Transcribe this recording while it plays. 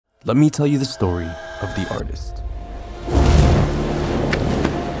Let me tell you the story of the artist.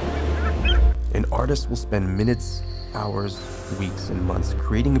 An artist will spend minutes, hours, weeks, and months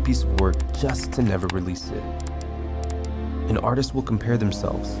creating a piece of work just to never release it. An artist will compare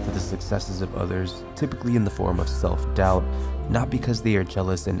themselves to the successes of others, typically in the form of self-doubt, not because they are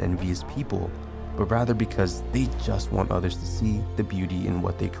jealous and envious people, but rather because they just want others to see the beauty in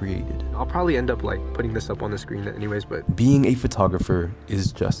what they created. I'll probably end up like putting this up on the screen anyways, but being a photographer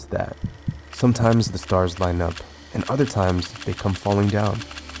is just that. Sometimes the stars line up, and other times they come falling down.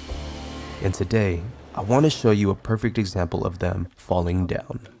 And today, I want to show you a perfect example of them falling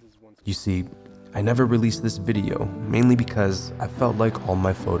down. You see, I never released this video, mainly because I felt like all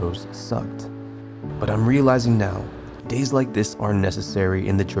my photos sucked. But I'm realizing now, days like this are necessary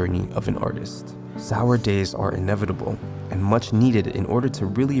in the journey of an artist. Sour days are inevitable and much needed in order to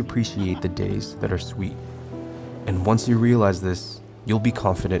really appreciate the days that are sweet. And once you realize this, you'll be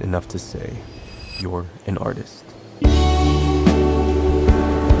confident enough to say, you're an artist.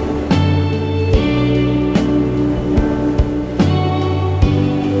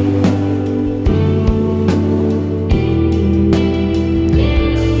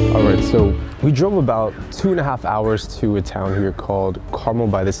 Alright, so we drove about 2.5 hours to a town here called Carmel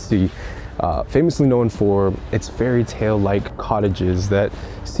by the Sea. Famously known for its fairy tale-like cottages that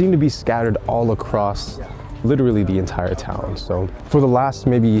seem to be scattered all across literally the entire town. So for the last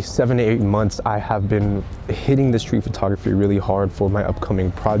maybe 7 to 8 months, I have been hitting the street photography really hard for my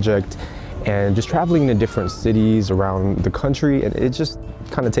upcoming project and just traveling to different cities around the country, and it just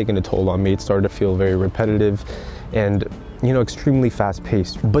kind of taken a toll on me. It started to feel very repetitive and, you know, extremely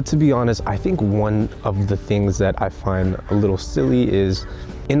fast-paced. But to be honest, I think one of the things that I find a little silly is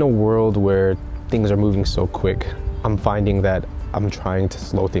in a world where things are moving so quick, I'm finding that I'm trying to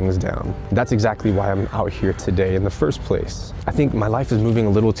slow things down. That's exactly why I'm out here today in the first place. I think my life is moving a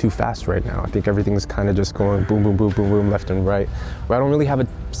little too fast right now. I think everything's kind of just going boom, boom, boom, boom, boom, left and right, where I don't really have a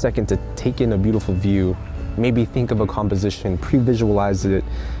second to take in a beautiful view, maybe think of a composition, pre-visualize it,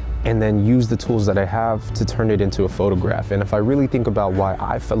 and then use the tools that I have to turn it into a photograph. And if I really think about why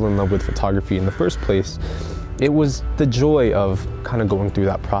I fell in love with photography in the first place, it was the joy of kind of going through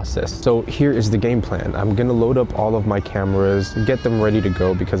that process. So here is the game plan. I'm gonna load up all of my cameras, get them ready to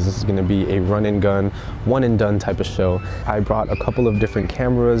go, because this is gonna be a run and gun, one and done type of show. I brought a couple of different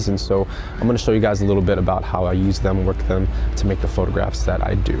cameras, and so I'm gonna show you guys a little bit about how I use them, work them to make the photographs that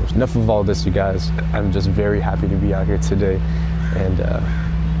I do. Enough of all this, you guys. I'm just very happy to be out here today and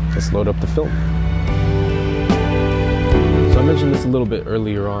just load up the film. So I mentioned this a little bit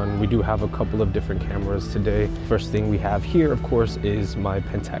earlier on. We do have a couple of different cameras today. First thing we have here, of course, is my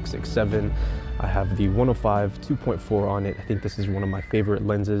Pentax 6.7. I have the 105 2.4 on it. I think this is one of my favorite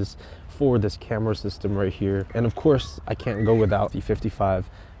lenses for this camera system right here. And of course, I can't go without the 55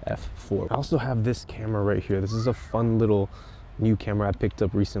 f4. I also have this camera right here. This is a fun little new camera I picked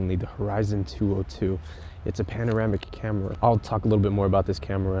up recently, the Horizon 202. It's a panoramic camera. I'll talk a little bit more about this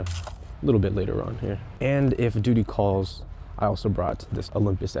camera a little bit later on here. And if duty calls, I also brought this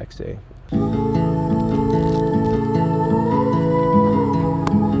Olympus XA.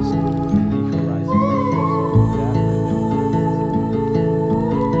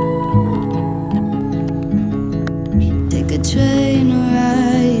 Take a train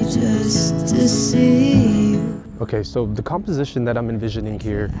ride just to see you. Okay, so the composition that I'm envisioning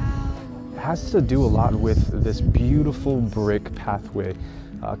here has to do a lot with this beautiful brick pathway.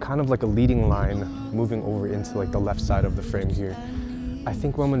 Kind of like a leading line moving over into like the left side of the frame here. I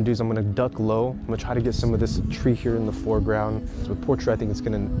think what I'm gonna do is I'm gonna duck low. I'm gonna try to get some of this tree here in the foreground. So with Portra, I think it's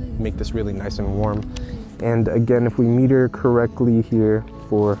gonna make this really nice and warm. And again, if we meter correctly here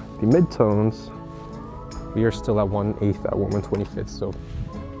for the midtones, we are still at 1/8 at 1/125. So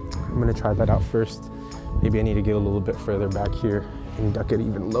I'm gonna try that out first. Maybe I need to get a little bit further back here and duck it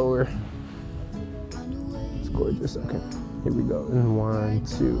even lower. It's gorgeous, okay. Here we go, and 1,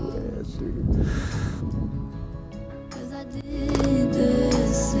 2, and 3. Cause I did the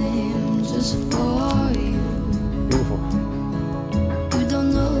same just for you. Beautiful. You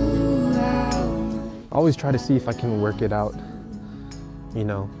don't know how. I always try to see if I can work it out, you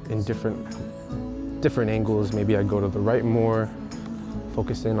know, in different angles. Maybe I go to the right more,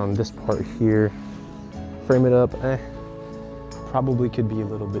 focus in on this part here, frame it up. Probably could be a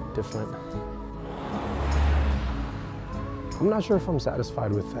little bit different. I'm not sure if I'm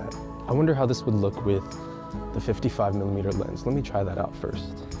satisfied with that. I wonder how this would look with the 55mm lens. Let me try that out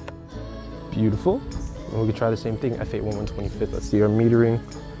first. Beautiful. And we could try the same thing, f8 1/125. Let's see our metering.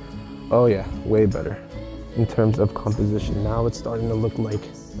 Oh yeah, way better. In terms of composition, now it's starting to look like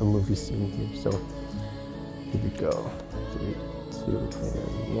a movie scene here. So here we go. 3, 2,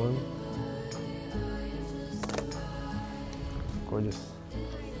 and 1. Gorgeous.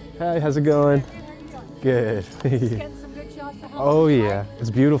 Hi, how's it going? Good. Getting some good shots of Oh yeah,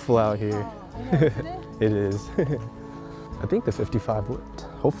 it's beautiful out here. I know, isn't it? It is. I think the 55 worked.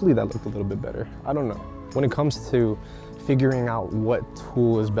 Hopefully that looked a little bit better. I don't know. When it comes to figuring out what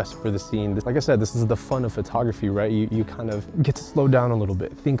tool is best for the scene, like I said, this is the fun of photography, right? You kind of get to slow down a little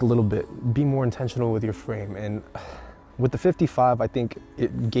bit, think a little bit, be more intentional with your frame. And with the 55, I think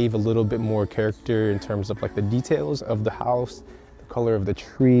it gave a little bit more character in terms of like the details of the house, the color of the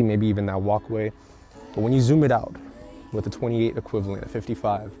tree, maybe even that walkway. But when you zoom it out with the 28 equivalent at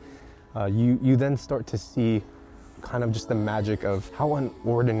 55, you then start to see kind of just the magic of how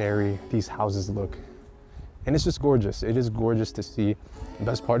unordinary these houses look. And it's just gorgeous. It is gorgeous to see. The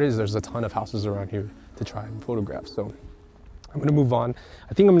best part is there's a ton of houses around here to try and photograph. So I'm gonna move on.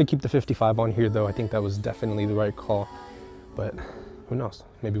 I think I'm gonna keep the 55 on here though. I think that was definitely the right call, but who knows?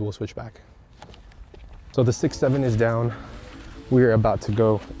 Maybe we'll switch back. So the 6.7 is down. We're about to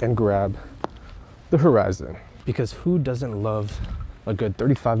go and grab the horizon, because who doesn't love a good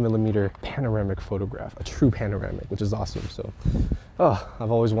 35mm panoramic photograph, a true panoramic, which is awesome. So,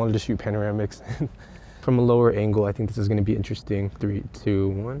 I've always wanted to shoot panoramics from a lower angle. I think this is going to be interesting. 3, 2,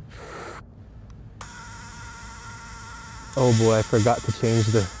 1. Oh boy, I forgot to change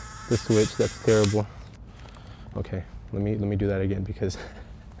the switch. That's terrible. Okay, let me do that again because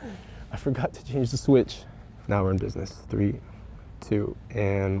I forgot to change the switch. Now we're in business. 3, 2,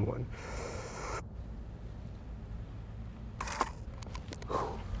 and 1.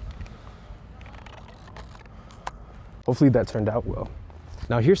 Hopefully that turned out well.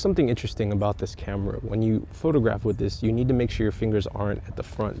 Now here's something interesting about this camera. When you photograph with this, you need to make sure your fingers aren't at the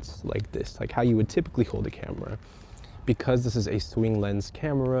front like this, like how you would typically hold a camera. Because this is a swing lens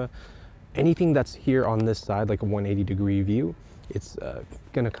camera, anything that's here on this side, like a 180-degree view, it's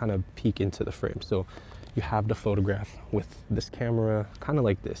gonna kind of peek into the frame. So you have to photograph with this camera kind of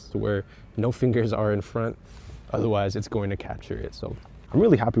like this, where no fingers are in front, otherwise it's going to capture it. So I'm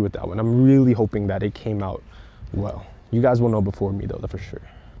really happy with that one. I'm really hoping that it came out well. You guys will know before me though, for sure.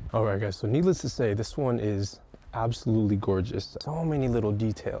 All right guys, so needless to say, this one is absolutely gorgeous. So many little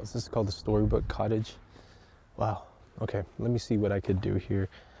details. This is called the Storybook Cottage. Wow. Okay, let me see what I could do here.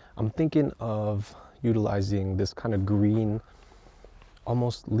 I'm thinking of utilizing this kind of green,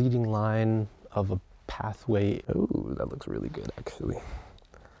 almost leading line of a pathway. Ooh, that looks really good actually.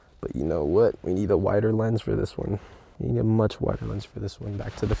 But you know what? We need a wider lens for this one. We need a much wider lens for this one.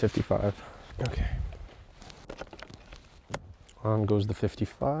 Back to the 55. Okay. On goes the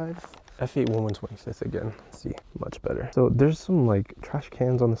 55. F8 1/125th again. Let's see, much better. So there's some like trash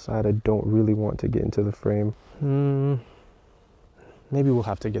cans on the side. I don't really want to get into the frame. Maybe we'll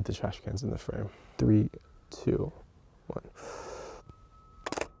have to get the trash cans in the frame. 3, 2, 1.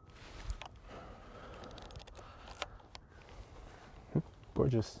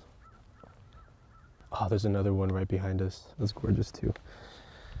 Gorgeous. Oh, there's another one right behind us. That's gorgeous too.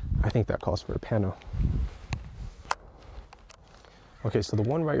 I think that calls for a pano. Okay, so the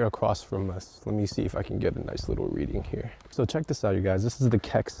one right across from us, let me see if I can get a nice little reading here. So check this out, you guys. This is the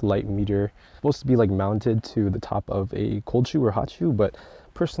Kex light meter. It's supposed to be like mounted to the top of a cold shoe or hot shoe, but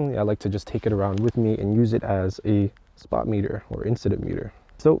personally, I like to just take it around with me and use it as a spot meter or incident meter.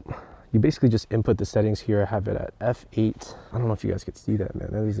 So you basically just input the settings here. I have it at F8. I don't know if you guys can see that, man.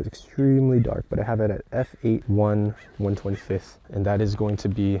 That is extremely dark, but I have it at F8 1/125th, and that is going to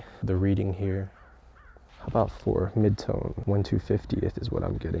be the reading here. How about for mid-tone? 1/250th is what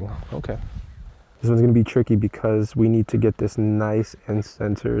I'm getting. Okay. This one's gonna be tricky because we need to get this nice and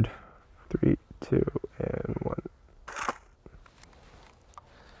centered. 3, 2, and 1.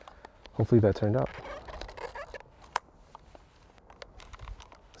 Hopefully that turned out.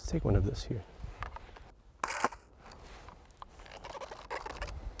 Let's take one of this here.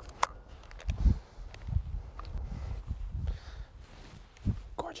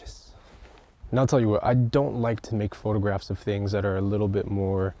 Gorgeous. And I'll tell you what, I don't like to make photographs of things that are a little bit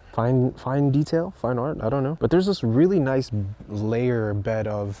more fine detail, fine art, I don't know. But there's this really nice layer bed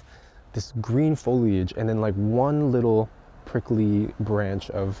of this green foliage and then like one little prickly branch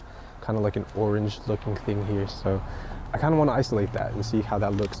of kind of like an orange looking thing here. So I kind of want to isolate that and see how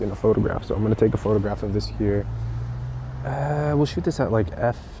that looks in a photograph. So I'm going to take a photograph of this here. We'll shoot this at like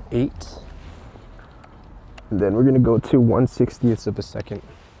F8. And then we're going to go to 1/60th of a second.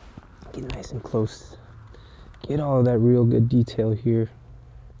 Get nice and close. Get all of that real good detail here.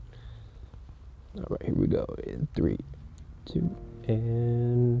 All right, here we go. In 3, 2,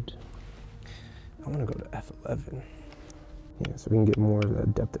 and I want to go to F11. Yeah, so we can get more of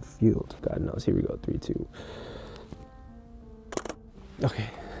that depth of field. God knows. Here we go. 3, 2. Okay.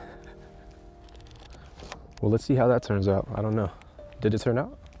 Well, let's see how that turns out. I don't know. Did it turn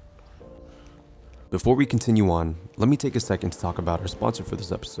out? Before we continue on, let me take a second to talk about our sponsor for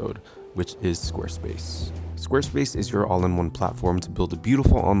this episode, which is Squarespace. Squarespace is your all-in-one platform to build a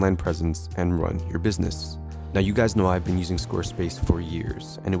beautiful online presence and run your business. Now, you guys know I've been using Squarespace for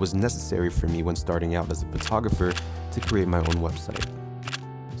years, and it was necessary for me when starting out as a photographer to create my own website.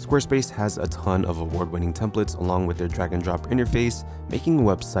 Squarespace has a ton of award-winning templates along with their drag and drop interface, making a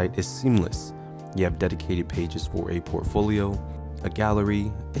website is seamless. You have dedicated pages for a portfolio, a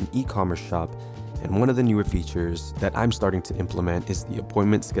gallery, an e-commerce shop, and one of the newer features that I'm starting to implement is the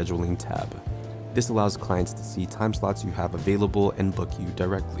appointment scheduling tab. This allows clients to see time slots you have available and book you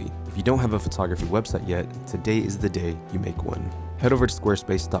directly. If you don't have a photography website yet, today is the day you make one. Head over to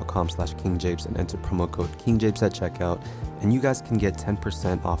squarespace.com/kingjapes and enter promo code kingjapes at checkout, and you guys can get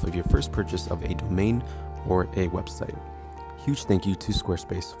 10% off of your first purchase of a domain or a website. Huge thank you to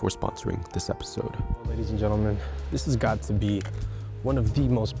Squarespace for sponsoring this episode. Well, ladies and gentlemen, this has got to be one of the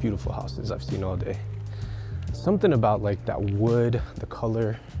most beautiful houses I've seen all day. Something about like that wood, the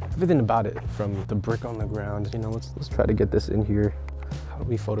color, everything about it, from the brick on the ground. You know, let's try to get this in here. How do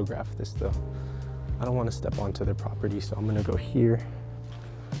we photograph this though? I don't want to step onto their property, so I'm gonna go here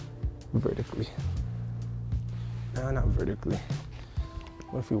vertically. Nah, not vertically.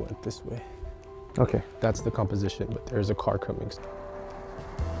 What if we went this way? Okay, that's the composition, but there's a car coming.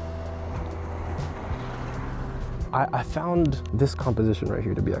 I found this composition right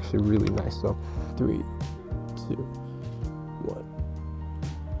here to be actually really nice. So 3, 2, 1.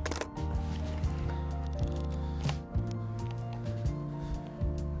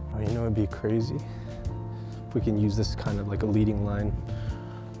 Oh, you know, it'd be crazy if we can use this kind of like a leading line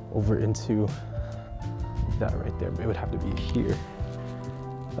over into that right there, but it would have to be here.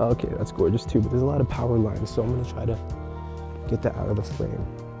 Okay, that's gorgeous too, but there's a lot of power lines, so I'm gonna try to get that out of the frame.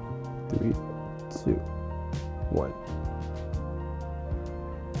 3, 2, 1.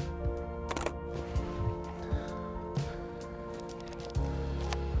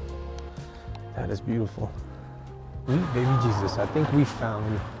 That is beautiful. Sweet baby Jesus, I think we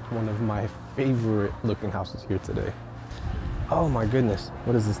found one of my favorite looking houses here today. Oh my goodness,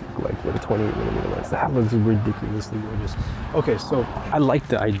 what does this look like with a 28mm lens? That looks ridiculously gorgeous. Okay, so I like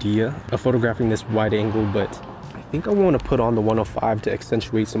the idea of photographing this wide angle, but I think I want to put on the 105 to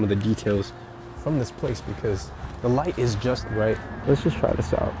accentuate some of the details from this place because the light is just right. Let's just try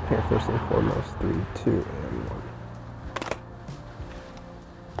this out here first and foremost. 3, 2, and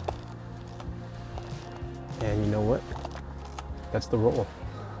 1. And you know what? That's the roll.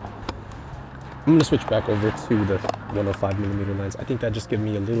 I'm gonna switch back over to the 105mm lens. I think that just gives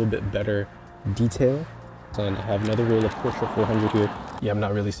me a little bit better detail. And I have another roll of Portra 400 here. Yeah, I'm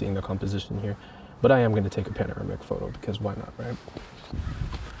not really seeing the composition here, but I am gonna take a panoramic photo because why not, right?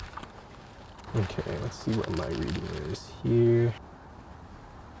 Okay, let's see what my reading is here.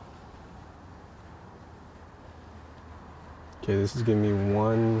 Okay, this is giving me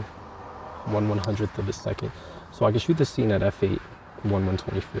 1/100th of a second. So I can shoot the scene at f8,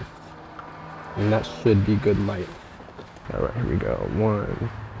 1/125th. And that should be good light. All right, here we go. 1,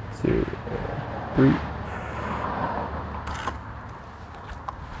 2, 3.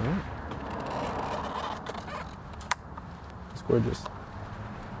 All right. It's gorgeous.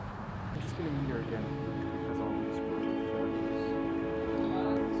 I'm just gonna meet her again because all these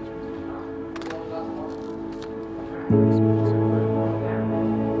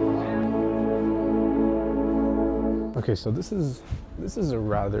Okay, so this is a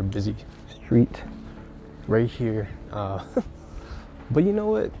rather busy street right here. But you know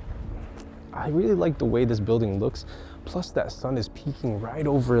what? I really like the way this building looks. Plus that sun is peeking right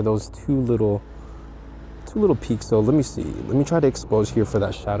over those two little peaks. So let me see. Let me try to expose here for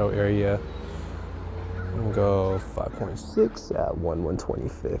that shadow area. I'm gonna go 5.6 at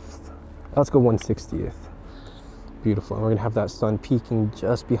 1/125th. Let's go 1/60th. Beautiful. And we're gonna have that sun peeking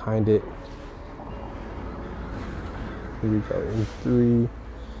just behind it. Here we go in 3,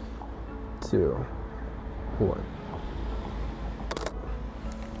 2, 1.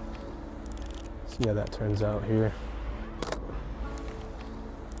 See how that turns out here.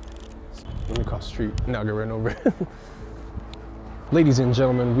 Let me cross the street, now get run over. Ladies and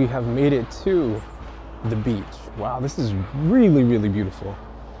gentlemen, we have made it to the beach. Wow, this is really, really beautiful.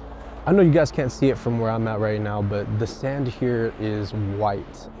 I know you guys can't see it from where I'm at right now, but the sand here is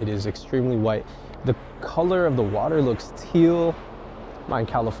white. It is extremely white. The color of the water looks teal. Am I in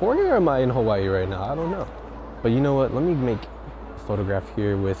California or am I in Hawaii right now? I don't know. But you know what? Let me make a photograph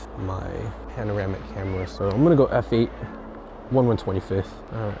here with my panoramic camera. So I'm gonna go f8, 1/125th.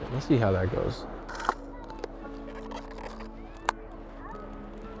 All right, let's see how that goes.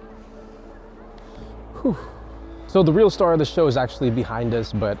 Whew. So the real star of the show is actually behind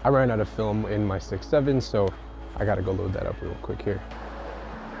us, but I ran out of film in my 6.7, so I gotta go load that up real quick here.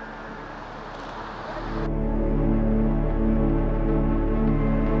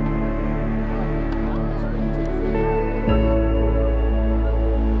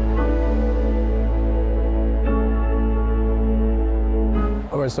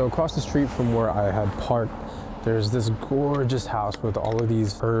 All right, so across the street from where I had parked, there's this gorgeous house with all of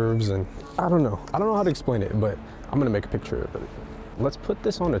these herbs, and I don't know how to explain it, but I'm gonna make a picture of it. Let's put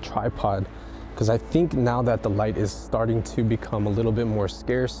this on a tripod, because I think now that the light is starting to become a little bit more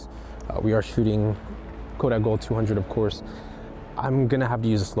scarce, we are shooting Kodak Gold 200, of course, I'm gonna have to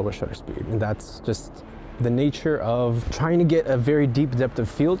use a slower shutter speed, and that's just the nature of trying to get a very deep depth of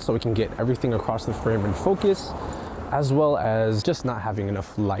field so we can get everything across the frame in focus, as well as just not having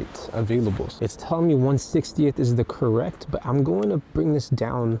enough light available. It's telling me 1/60th is the correct, but I'm going to bring this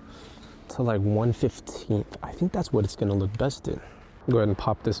down to like 1/15th. I think that's what it's gonna look best in. Go ahead and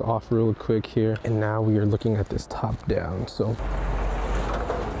pop this off real quick here. And now we are looking at this top down. So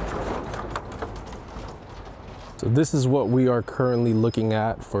this is what we are currently looking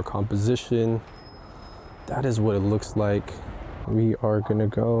at for composition. That is what it looks like. We are gonna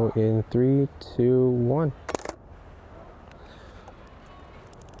go in 3, 2, 1.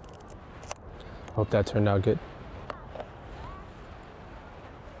 Hope that turned out good.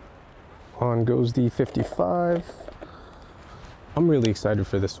 On goes the 55. I'm really excited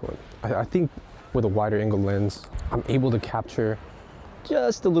for this one. I think with a wider angle lens, I'm able to capture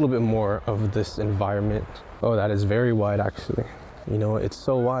just a little bit more of this environment. Oh, that is very wide actually. You know, it's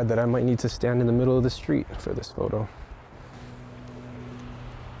so wide that I might need to stand in the middle of the street for this photo.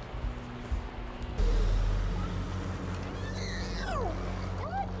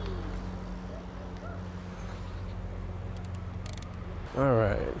 All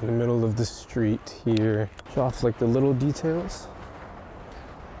right, in the middle of the street here. Show off like the little details.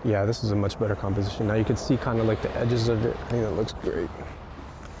 Yeah, this is a much better composition. Now you can see kind of like the edges of it. I think that looks great.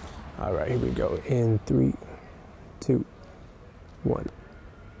 All right, here we go. In 3, 2, 1.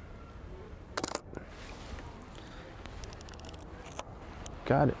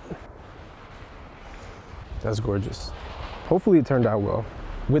 Got it. That's gorgeous. Hopefully it turned out well.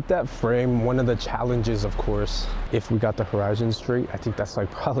 With that frame, one of the challenges, of course, if we got the horizon straight, I think that's like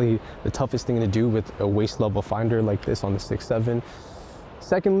probably the toughest thing to do with a waist level finder like this on the 6.7.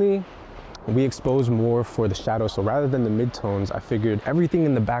 Secondly, we expose more for the shadow. So rather than the midtones, I figured everything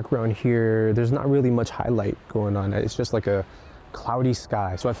in the background here, there's not really much highlight going on. It's just like a cloudy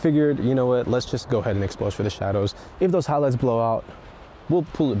sky. So I figured, you know what, let's just go ahead and expose for the shadows. If those highlights blow out, we'll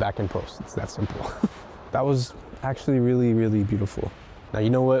pull it back in post. It's that simple. That was actually really, really beautiful. Now, you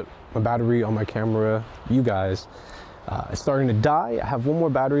know what? My battery on my camera, you guys, is starting to die. I have one more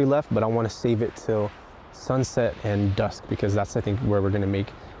battery left, but I want to save it till sunset and dusk because that's, I think, where we're going to make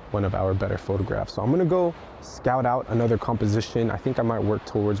one of our better photographs. So I'm going to go scout out another composition. I think I might work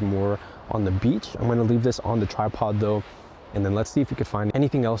towards more on the beach. I'm going to leave this on the tripod though, and then let's see if we can find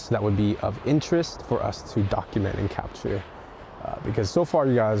anything else that would be of interest for us to document and capture. Because so far,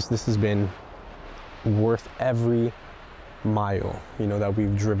 you guys, this has been worth every mile, you know, that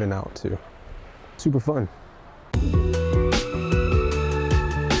we've driven out to. Super fun.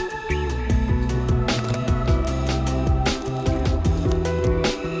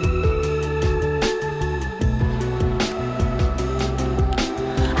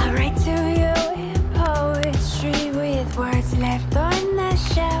 I write to you in poetry with words left on the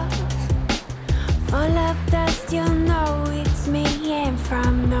shelf, full of dust. You'll know it's me and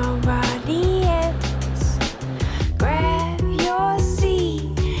from nobody else.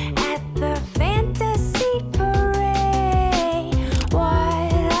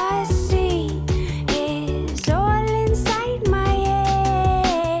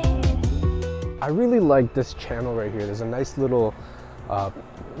 I really like this channel right here. There's a nice little,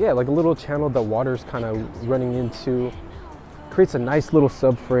 yeah, like a little channel that water's kind of running into. Creates a nice little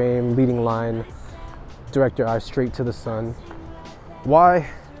subframe, leading line, direct your eyes straight to the sun. Why?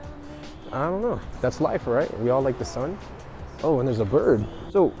 I don't know. That's life, right? We all like the sun. Oh, and there's a bird.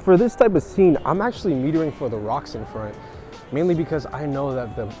 So for this type of scene, I'm actually metering for the rocks in front, mainly because I know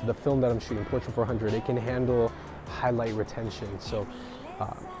that the film that I'm shooting, Portra 400, it can handle highlight retention. So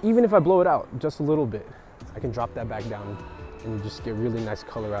even if I blow it out just a little bit, I can drop that back down and just get really nice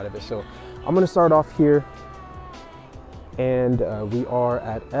color out of it. So I'm gonna start off here, and we are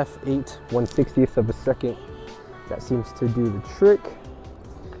at f8 1/60th of a second. That seems to do the trick.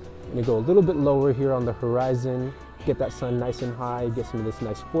 I'm gonna go a little bit lower here on the horizon, get that sun nice and high, get some of this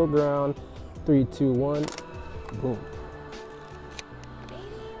nice foreground. 3, 2, 1, boom.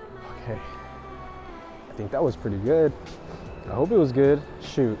 Okay. think that was pretty good. I hope it was good.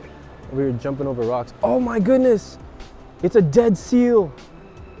 Shoot, we were jumping over rocks. Oh my goodness, it's a dead seal.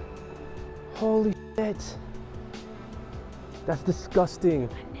 Holy shit. That's disgusting.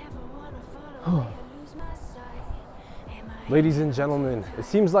 Ladies and gentlemen, it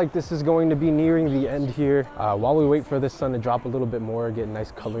seems like this is going to be nearing the end here. While we wait for the sun to drop a little bit more, get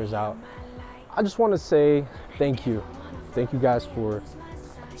nice colors out, I just want to say thank you. Thank you guys for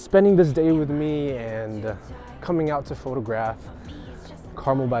spending this day with me and coming out to photograph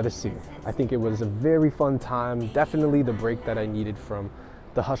Carmel by the Sea. I think it was a very fun time. Definitely the break that I needed from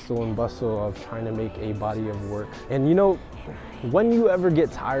the hustle and bustle of trying to make a body of work. And you know, when you ever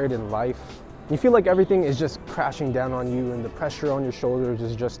get tired in life, you feel like everything is just crashing down on you and the pressure on your shoulders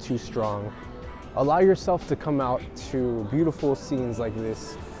is just too strong, allow yourself to come out to beautiful scenes like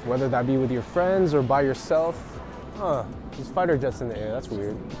this, whether that be with your friends or by yourself. There's fighter jets in the air, that's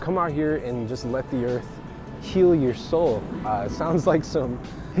weird. Come out here and just let the earth heal your soul. It sounds like some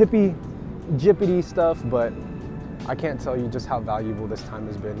hippie, jippity stuff, but I can't tell you just how valuable this time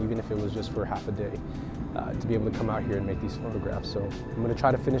has been, even if it was just for half a day, to be able to come out here and make these photographs. So I'm gonna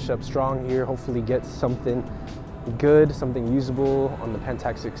try to finish up strong here, hopefully get something good, something usable on the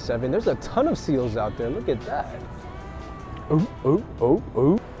Pentax 6.7. There's a ton of seals out there, look at that.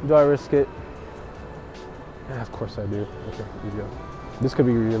 Oh. Do I risk it? Yeah, of course I do. Okay, here we go. This could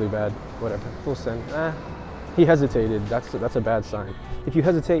be really bad, whatever, full send. He hesitated, that's a bad sign. If you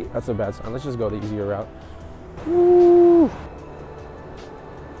hesitate, that's a bad sign. Let's just go the easier route. Woo!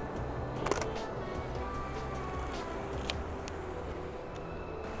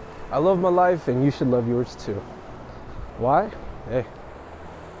 I love my life and you should love yours too. Why? Hey,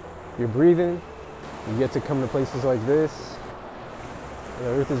 you're breathing, you get to come to places like this. The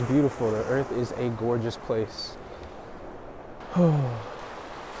earth is beautiful, the earth is a gorgeous place. All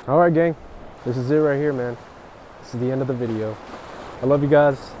right, gang, this is it right here, man. This is the end of the video. I love you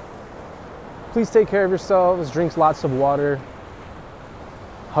guys. Please take care of yourselves, drink lots of water,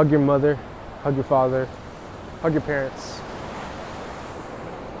 hug your mother, hug your father, hug your parents.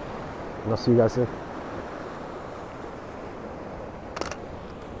 And I'll see you guys soon.